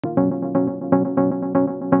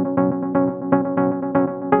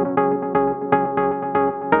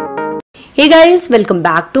Hey guys, welcome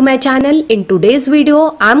back to my channel. In today's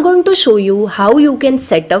video, I'm going to show you how you can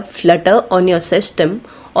set up Flutter on your system.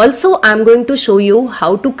 Also, I'm going to show you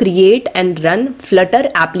how to create and run Flutter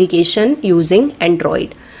application using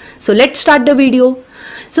Android. So let's start the video.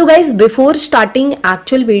 So guys, before starting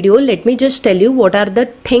actual video, let me just tell you what are the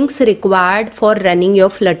things required for running your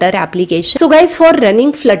Flutter application. So guys, for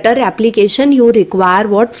running Flutter application, you require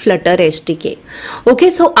what? Flutter SDK. Okay,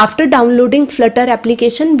 so after downloading Flutter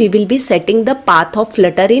application, we will be setting the path of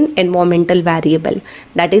Flutter in environmental variable.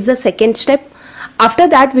 That is the second step. After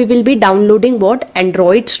that, we will be downloading what?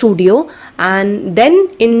 Android Studio, and then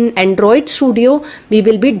in Android Studio we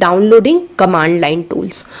will be downloading command line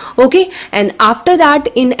tools. Okay, and after that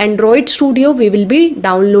in Android Studio we will be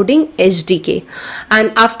downloading SDK,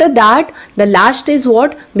 and after that the last is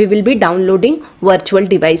what? We will be downloading virtual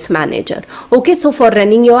device manager. Okay, so for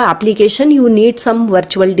running your application you need some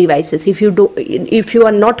virtual devices if you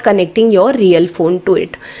are not connecting your real phone to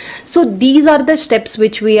it. So these are the steps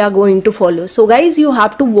which we are going to follow. So guys, you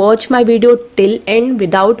have to watch my video till end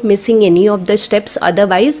without missing any of the steps,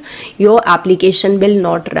 otherwise your application will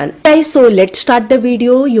not run. Guys, so let's start the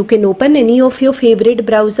video. You can open any of your favorite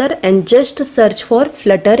browser and just search for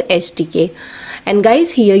Flutter SDK. And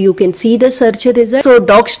guys, here you can see the search result. So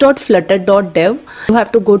docs.flutter.dev, you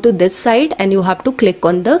have to go to this site and you have to click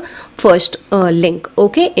on the first link.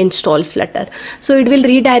 Okay, install Flutter. So it will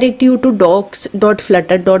redirect you to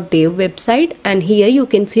docs.flutter.dev website, and here you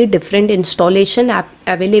can see different installation app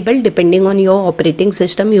available depending on your operating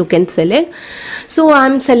system. You can select. So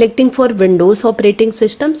I'm selecting for Windows operating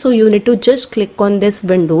system, so you need to just click on this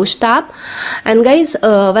Windows tab, and guys,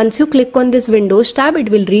 once you click on this Windows tab, it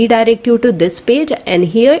will redirect you to this page, and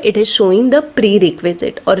here it is showing the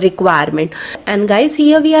prerequisite or requirement. And guys,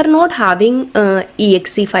 here we are not having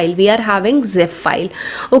exe file, we are having zip file.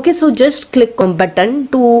 Okay, so just click on button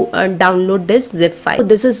to download this zip file. So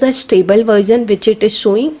this is the stable version which it is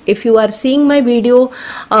showing. If you are seeing my video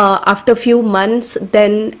after few months,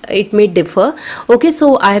 then it may differ. Okay,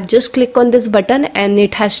 so I have just clicked on this button and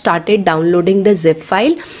it has started downloading the zip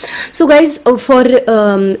file. So guys, for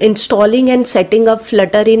installing and setting up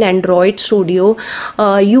Flutter in Android Studio,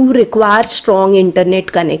 you require strong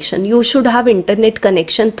internet connection. You should have internet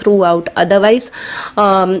connection throughout, otherwise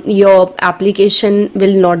your application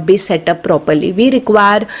will not be set up properly. We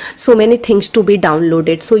require so many things to be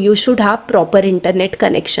downloaded, so you should have proper internet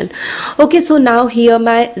connection. Okay, so now here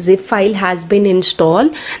my zip file has been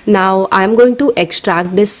installed. Now I'm going to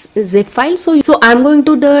extract this zip file. So I'm going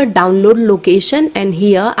to the download location, and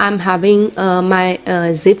here I'm having my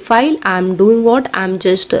zip file. I'm doing what? I'm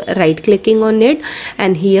just right clicking on it,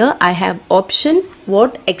 and here I have option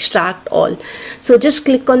what? Extract all. So just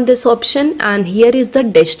click on this option, and here is the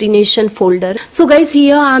destination folder. So guys,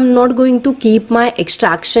 here I'm not going to keep my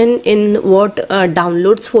extraction in what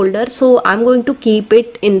downloads folder, so I'm going to keep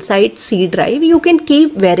it inside C drive. You can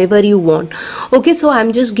keep wherever you want. Okay, so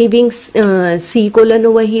I'm just giving C: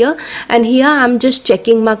 over here, and here I'm just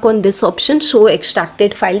checking mark on this option, show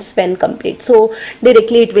extracted files when complete. So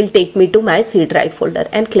directly it will take me to my C drive folder,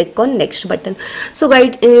 and click on next button. So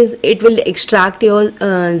guys, it will extract your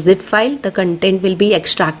zip file. The content will be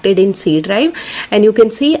extracted in C drive, and you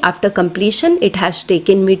can see after completion it has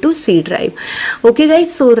taken me to C drive. Okay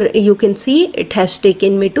guys, so you can see it has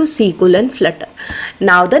taken me to C:Flutter.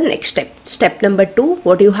 Now the next step number 2,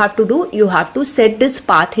 what you have to do, you have to set this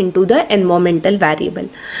path into the environmental variable.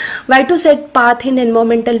 Why to set path in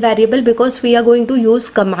environmental variable? Because we are going to use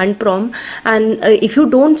command prompt, and if you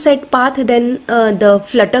don't set path, then the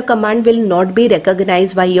Flutter command will not be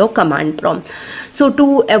recognized by your command prompt. So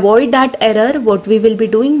to avoid that error, what we will be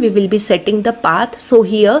doing, we will be setting the path. So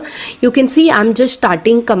here you can see I'm just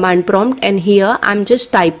starting command prompt, and here I'm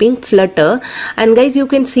just typing Flutter, and guys, you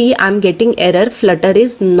can see I'm getting error, Flutter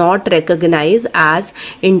is not recognized as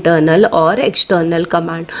internal or external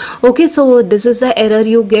command. Okay, so this is the error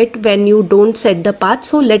you get when you don't set the path.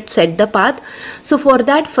 So let's set the path. So for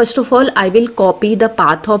that, first of all, I will copy the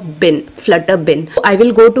path of bin, Flutter bin. I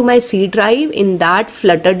will go to my C drive, in that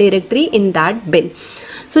Flutter directory, in that bin.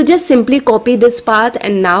 So just simply copy this path,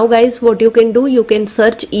 and now guys, what you can do, you can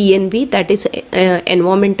search env, that is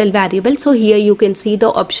environmental variable. So here you can see the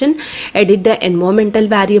option edit the environmental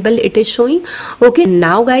variable, it is showing. Okay,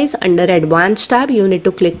 now guys, under advanced tab you need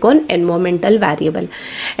to click on environmental variable,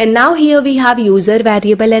 and now here we have user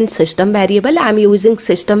variable and system variable. I'm using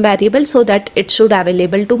system variable so that it should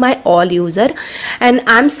available to my all user, and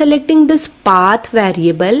I'm selecting this path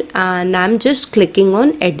variable, and I'm just clicking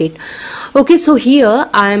on edit. Okay, so here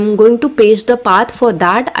I'm going to paste the path. For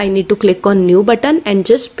that I need to click on new button and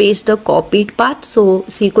just paste the copied path. So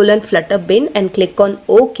C:/flutter bin and click on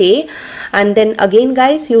OK, and then again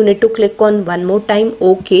guys you need to click on one more time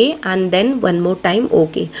OK, and then one more time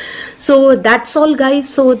OK. So that's all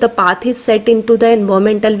guys. So the path is set into the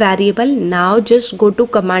environmental variable. Now just go to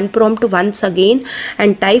command prompt once again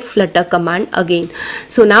and type flutter command again.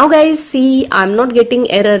 So now guys see, I'm not getting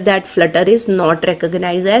error that flutter is not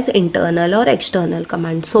recognized as internal or external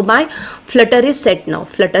command. So my flutter is set now,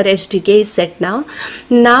 flutter SDK is set now.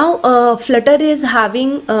 Now flutter is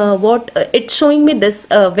having it's showing me this,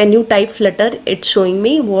 when you type flutter it's showing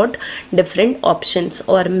me what different options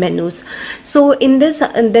or menus. So in this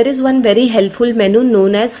there is one very helpful menu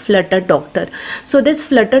known as Flutter Doctor. So this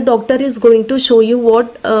Flutter Doctor is going to show you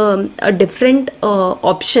what different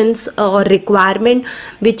options or requirement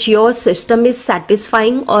which your system is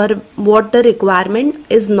satisfying, or what the requirement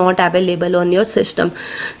is not available on your system.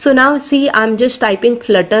 So now see, I'm just typing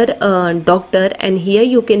Flutter Doctor, and here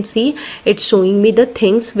you can see it's showing me the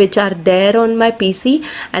things which are there on my PC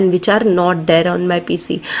and which are not there on my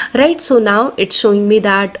PC, right? So now it's showing me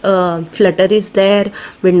that Flutter is there,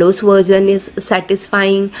 Windows version is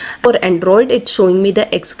satisfying. For Android it's showing me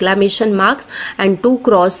the exclamation marks and 2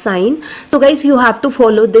 cross sign. So guys you have to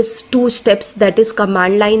follow this 2 steps, that is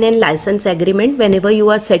command line and license agreement, whenever you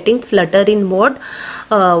are setting Flutter in what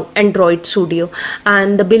Android Studio.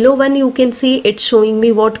 And the below one you can see it's showing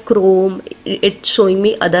me what Chrome, it's showing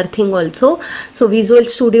me other thing also. So Visual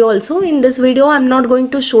Studio also. In this video I'm not going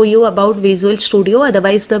to show you about Visual Studio,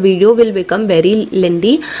 otherwise the video will become very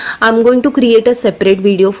lengthy. I'm going to create a separate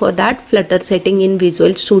video for that, Flutter setting in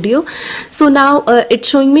Visual Studio. So now it's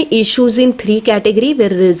showing me issues in 3 category. We'll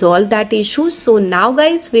resolve that issues. So now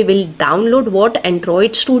guys we will download what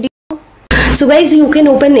Android Studio. So guys you can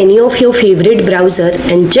open any of your favorite browser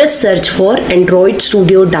and just search for Android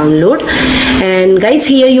Studio download, and guys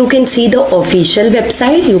here you can see the official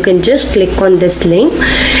website. You can just click on this link,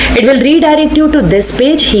 it will redirect you to this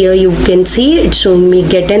page. Here you can see it's showing me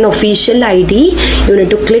get an official ID. You need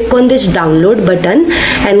to click on this download button,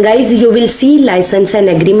 and guys you will see license and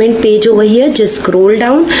agreement page over here. Just scroll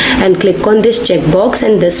down and click on this checkbox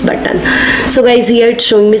and this button. So guys here it's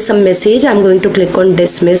showing me some message. I'm going to click on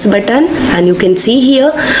dismiss button, and you can see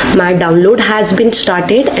here my download has been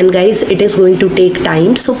started, and guys it is going to take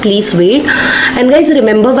time, so please wait. And guys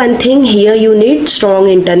remember one thing, here you need strong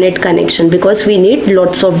internet connection because we need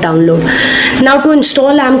lots of download. Now to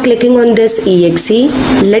install I'm clicking on this exe.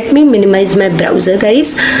 Let me minimize my browser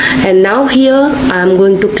guys, and now here I'm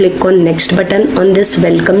going to click on next button on this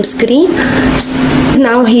welcome screen.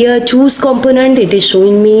 Now here choose component, it is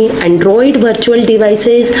showing me Android virtual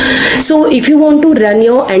devices. So if you want to run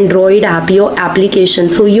your Android app, your application,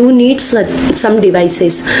 so you need some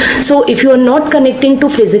devices. So if you are not connecting to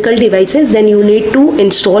physical devices, then you need to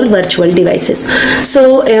install virtual devices.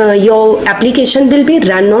 So your application will be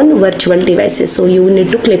run on virtual devices, so you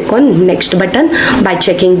need to click on next button by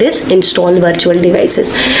checking this install virtual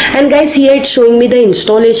devices. And guys here it's showing me the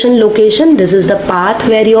installation location. This is the path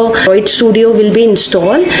where your Android Studio will be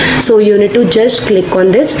installed, so you need to just click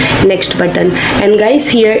on this next button. And guys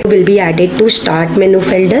here it will be added to start menu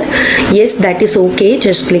folder. Yes, that is okay.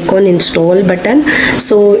 Just click on install button,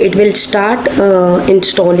 so it will start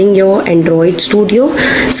installing your Android Studio.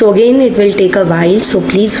 So again it will take a while, so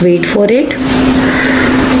please wait for it.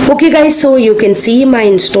 Okay guys, so you can see my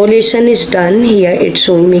installation is done. Here it's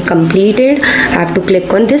showing me completed. I have to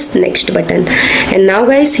click on this next button, and now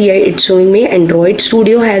guys here it's showing me Android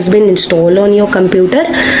Studio has been installed on your computer,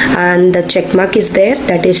 and the check mark is there,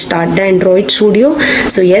 that is start the Android Studio.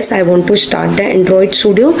 So yes, I want to start the Android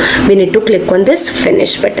Studio. We need to click on this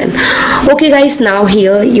finish button. Okay guys, now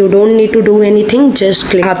here you don't need to do anything, just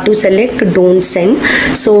click, have to select don't send.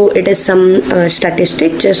 So it is some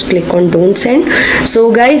statistic, just click on don't send.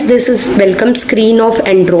 So guys this is welcome screen of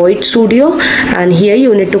Android Studio, and here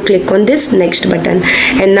you need to click on this next button.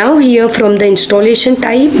 And now here from the installation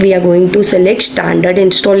type we are going to select standard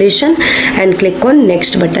installation and click on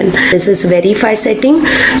next button. This is verify setting,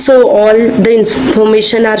 so all the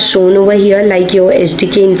information are shown over here, like your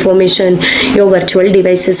SDK information, your virtual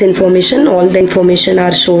devices information, all the information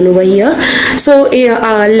are shown over here. So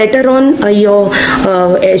later on your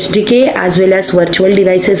SDK as well as virtual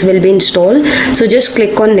devices will be installed, so just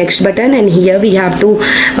click on next button, and here we have to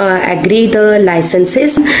agree the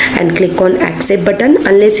licenses and click on accept button.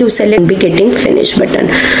 Unless you select, be getting finish button.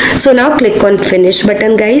 So now click on finish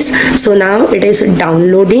button, guys. So now it is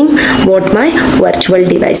downloading what my virtual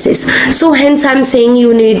device is. So hence I'm saying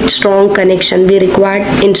you need strong connection. We require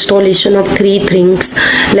installation of 3 things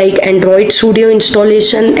like Android Studio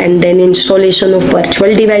installation, and then installation of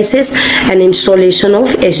virtual devices and installation of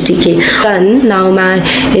SDK. Done. Now my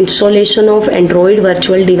installation of Android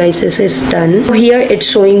virtual devices is done. Here it's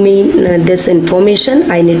showing me this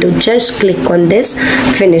information. I need to just click on this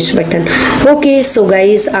finish button. Okay, so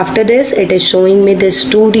guys, after this it is showing me this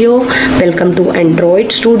studio. Welcome to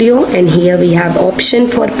Android Studio, and here we have option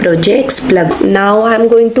for projects plug. Now I'm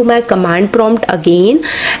going to my command prompt again,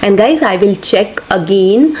 and guys, I will check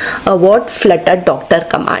again what flutter doctor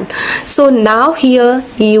command. So now here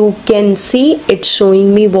you can see it's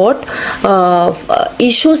showing me what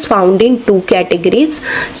issues found in 2 categories.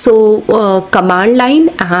 So command line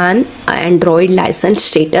and Android license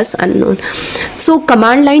status unknown. So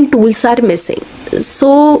command line tools are missing.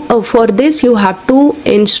 So for this you have to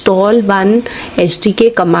install one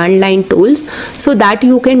SDK command line tools, so that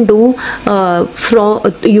you can do from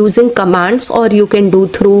using commands, or you can do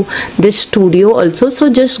through this studio also.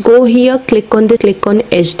 So just go here, click on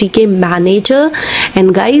SDK manager,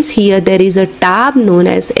 and guys, here there is a tab known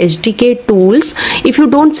as SDK tools. If you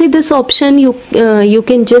don't see this option, you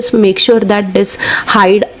can just make sure that this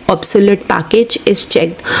hide obsolete package is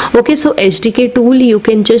checked. Okay, so SDK tool, you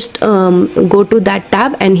can just go to that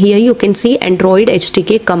tab, and here you can see Android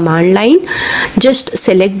SDK command line. Just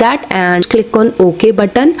select that and click on OK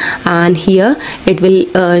button, and here it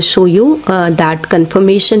will show you that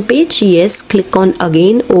confirmation page. Yes, click on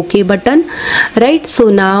again OK button, right? So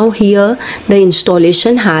now here the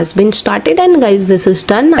installation has been started, and guys, this is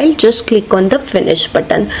done. I'll just click on the finish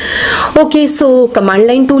button. Okay, so command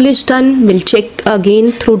line tool is done. We'll check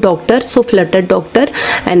again through doctor, so flutter doctor,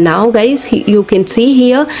 and now guys, you can see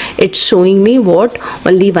here it's showing me what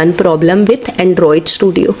only one problem with Android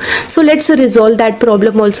Studio. So let's resolve that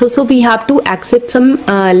problem also. So we have to accept some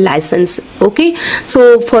license. Okay,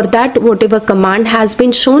 so for that, whatever command has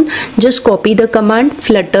been shown, just copy the command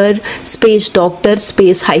flutter space doctor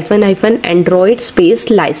space hyphen Android space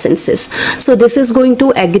licenses. So this is going to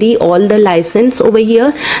agree all the license over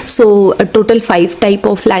here. So a total 5 type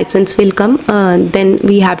of license will come. Then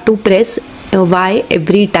we have to press Y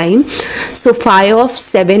every time. So 5 of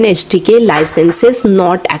 7 SDK licenses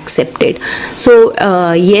not accepted. So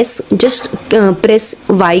yes, just press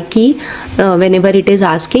Y key whenever it is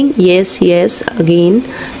asking. Yes, again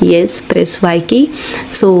yes, press Y key.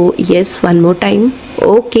 So yes, one more time.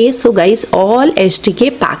 Okay, so guys, all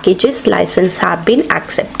SDK packages license have been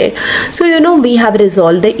accepted. So we have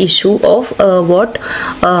resolved the issue of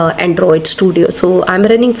Android Studio. So I'm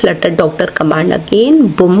running flutter doctor command again.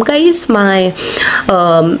 Boom, guys, my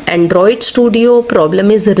Android Studio problem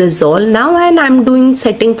is resolved now, and I'm doing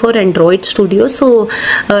setting for Android Studio. So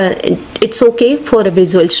it's okay for a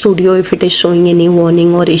Visual Studio if it is showing any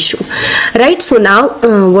warning or issue, right? So now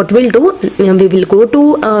what we'll do, we will go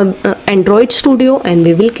to Android Studio, and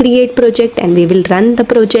we will create project, and we will run the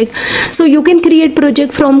project. So you can create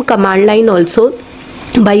project from command line also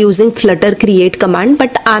by using flutter create command,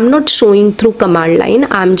 but I'm not showing through command line.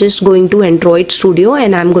 I'm just going to Android Studio,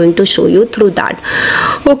 and I'm going to show you through that.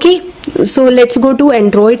 Okay, so let's go to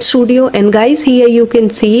Android Studio, and guys, here you can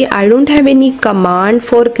see I don't have any command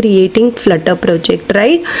for creating flutter project,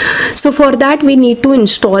 right? So for that we need to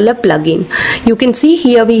install a plugin. You can see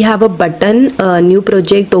here we have a button, new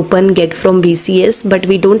project, open, get from VCS, but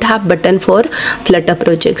we don't have button for flutter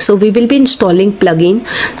project. So we will be installing plugin.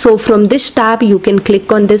 So from this tab you can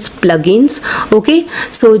click on this plugins. Okay,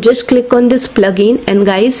 so just click on this plugin, and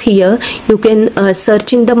guys, here you can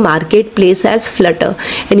search in the marketplace as flutter,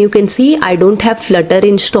 and you can see I don't have flutter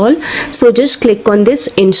install. So just click on this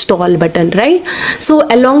install button, right? So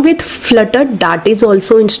along with flutter, Dart is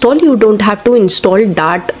also installed. You don't have to install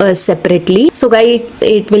Dart separately. So guys,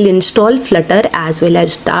 it will install flutter as well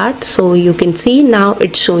as Dart. So you can see now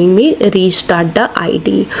it's showing me restart the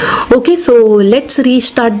IDE. Okay, so let's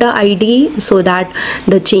restart the IDE so that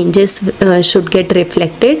the changes should get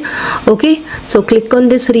reflected. Okay, so click on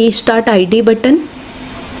this restart IDE button.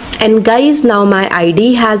 And guys, now my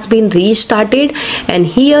ID has been restarted, and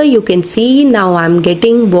here you can see now I'm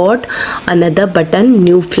getting what, another button,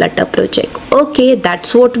 new Flutter project. Okay,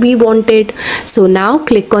 that's what we wanted. So now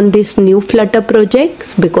click on this new Flutter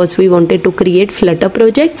projects because we wanted to create Flutter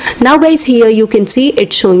project. Now guys, here you can see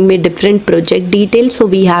it's showing me different project details. So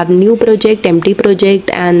we have new project, empty project,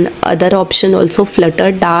 and other option also,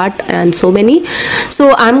 Flutter, Dart, and so many.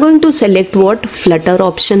 So I'm going to select what, Flutter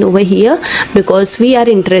option over here, because we are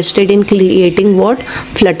interested in creating what,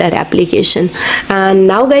 Flutter application. And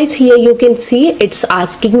now guys, here you can see it's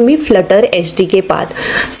asking me Flutter SDK path.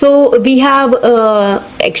 So we have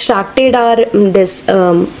extracted our this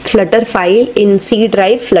Flutter file in C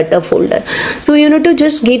drive Flutter folder. So you need to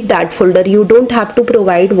just give that folder. You don't have to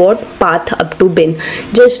provide what, path up to bin.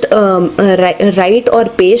 Just write or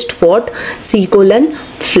paste what,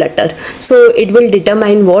 C:\Flutter. So it will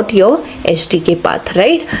determine what, your SDK path,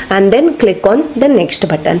 right? And then click on the next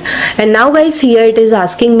button. And now guys, here it is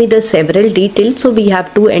asking me the several details. So we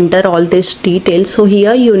have to enter all these details. So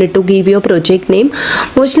here you need to give your project name.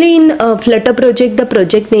 Mostly in Flutter project, the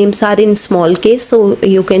project names are in small case, so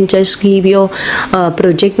you can just give your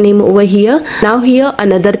project name over here. Now here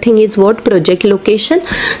another thing is what, project location.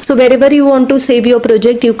 So wherever you want to save your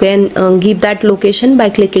project, you can give that location by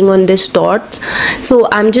clicking on this dots. So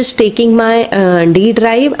I'm just taking my D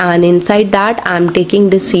drive, and inside that I'm taking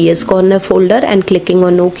the CS corner folder and clicking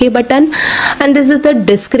on OK button. And this is the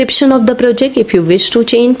description of the project. If you wish to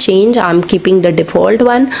change, I'm keeping the default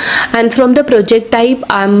one. And from the project type,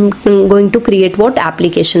 I'm going to create what,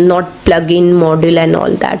 application, not plugin, module, and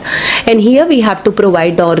all that. And here we have to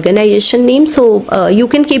provide the organization name. So you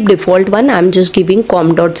can keep default one. I'm just giving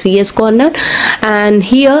com.cs corner. And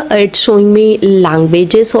here it's showing me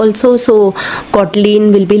languages also. So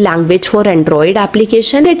Kotlin will be language for Android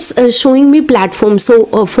application. It's showing me platform.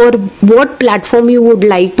 So for what platform you would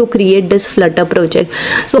like to create this Flutter project.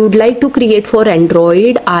 So I would like to create for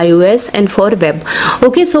Android, iOS, and for web.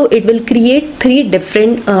 Okay, so it will create three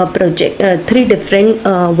different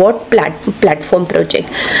platform project.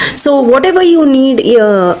 So whatever you need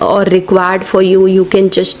or required for you, you can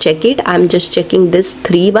just check it. I'm just checking this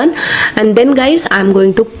 3 and then guys, I'm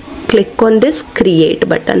going to click on this create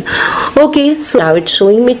button. Okay, so now it's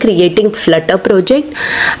showing me creating Flutter project.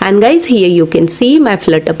 And guys, here you can see my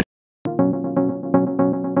Flutter